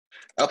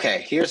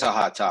Okay, here's a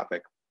hot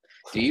topic.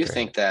 Do you Great.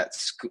 think that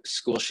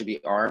school should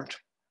be armed?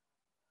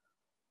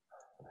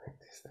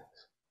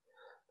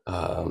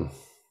 Um,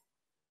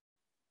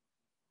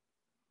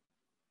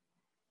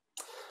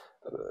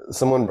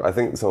 I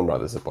think someone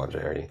brought this up on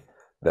Jerry,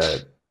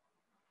 that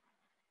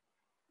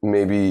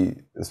maybe,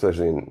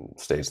 especially in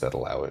states that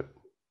allow it,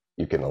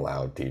 you can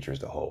allow teachers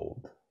to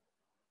hold.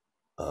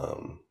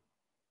 Um,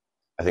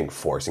 I think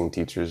forcing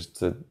teachers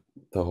to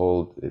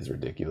hold is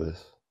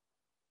ridiculous.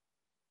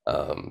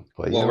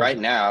 But Well, right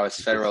now it's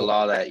people federal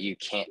law that you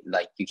can't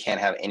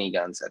have any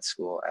guns at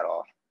school at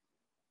all.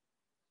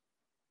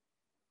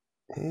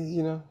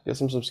 get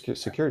some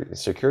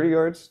security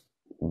guards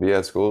be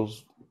at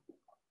schools.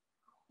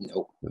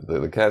 Nope.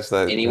 The cats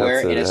that Anywhere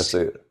in a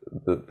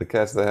the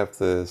cats that have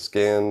to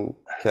scan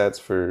cats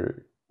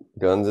for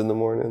guns in the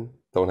morning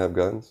don't have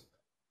guns.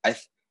 I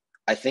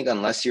I think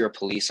unless you're a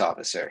police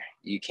officer,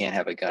 you can't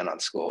have a gun on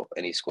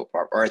any school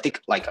park, or I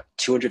think like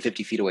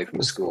 250 feet away from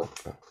a school.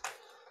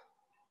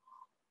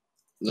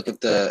 Look at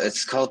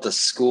it's called the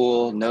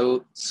School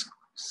No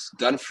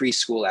Gun Free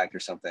School Act or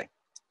something.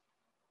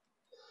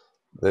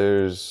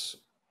 There's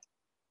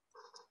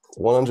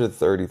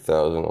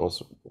 130,000,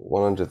 almost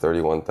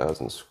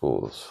 131,000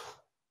 schools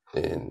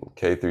in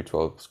K through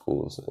 12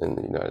 schools in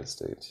the United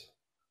States.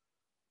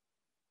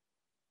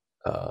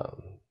 I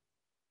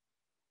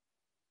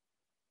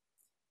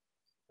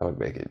would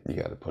make it, you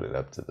got to put it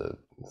up to the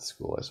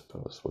school, I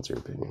suppose. What's your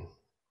opinion?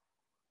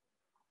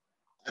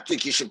 I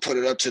think you should put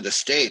it up to the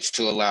states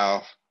to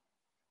allow,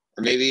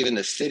 or maybe even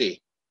the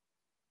city,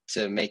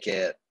 to make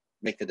the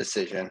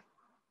decision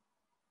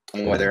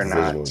on whether or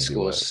not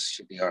schools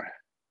should be armed.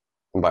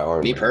 By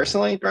arming. Me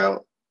personally,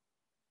 bro,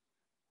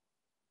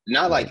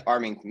 not like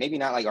arming, maybe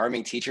not like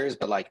arming teachers,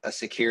 but like a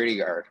security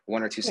guard,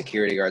 one or two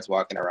security guards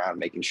walking around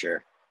making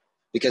sure.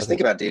 Because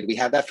think about it, dude, we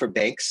have that for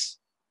banks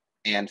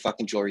and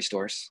fucking jewelry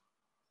stores,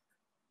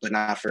 but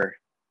not for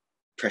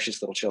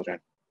precious little children.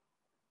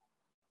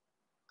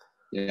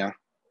 You know?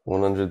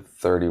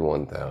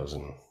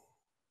 131,000.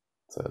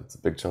 So it's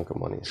a big chunk of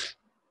money.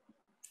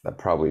 That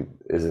probably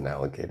isn't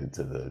allocated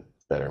to the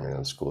betterment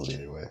of schools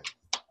either way.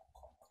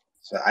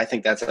 So I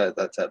think that's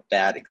a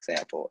bad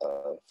example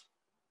of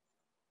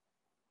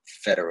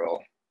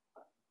federal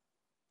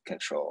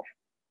control,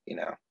 you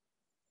know.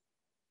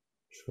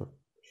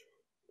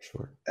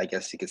 Sure. I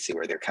guess you could see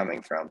where they're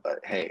coming from, but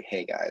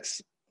hey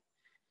guys,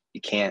 you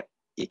can't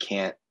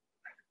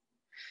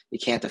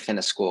defend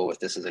a school with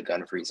this as a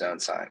gun-free zone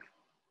sign.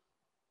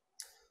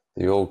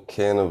 The old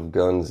can of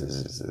guns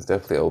is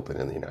definitely open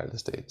in the United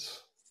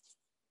States.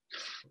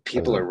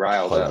 People are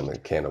riled up. On a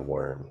can of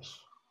worms.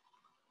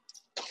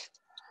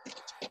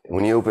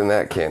 When you open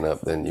that can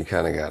up, then you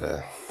kind of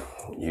gotta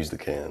use the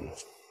can.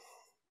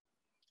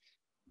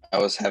 I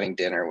was having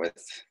dinner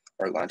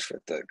or lunch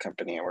with the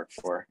company I work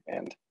for,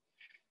 and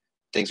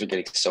things were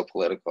getting so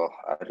political.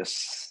 I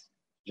just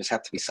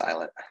have to be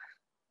silent.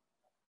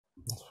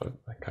 That's what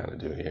I kind of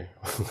do here,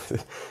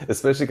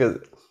 especially because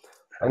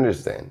I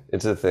understand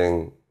it's a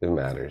thing. It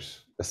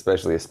matters,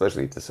 especially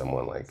to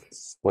someone like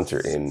once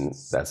you're in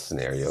that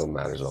scenario, it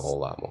matters a whole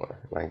lot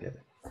more. I get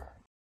it.